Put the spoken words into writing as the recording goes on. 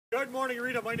Good morning,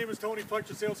 Rita. My name is Tony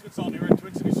Fletcher, sales consultant here at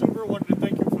Twin City Subaru. Wanted to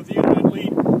thank you for the internet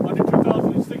lead on the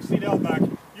 2016 Outback.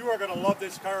 You are going to love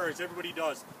this car, as everybody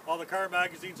does. All the car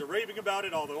magazines are raving about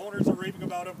it. All the owners are raving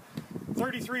about them.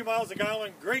 33 miles a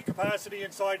gallon, great capacity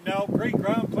inside and out, great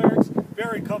ground clearance,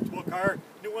 very comfortable car.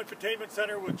 New infotainment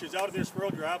center, which is out of this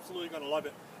world. You're absolutely going to love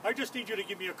it. I just need you to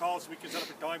give me a call so we can set up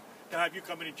a time to have you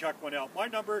come in and check one out. My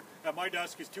number at my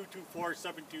desk is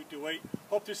 224-7228.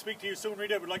 Hope to speak to you soon,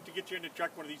 Rita. I would like to get you in to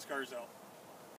check one of these cars out.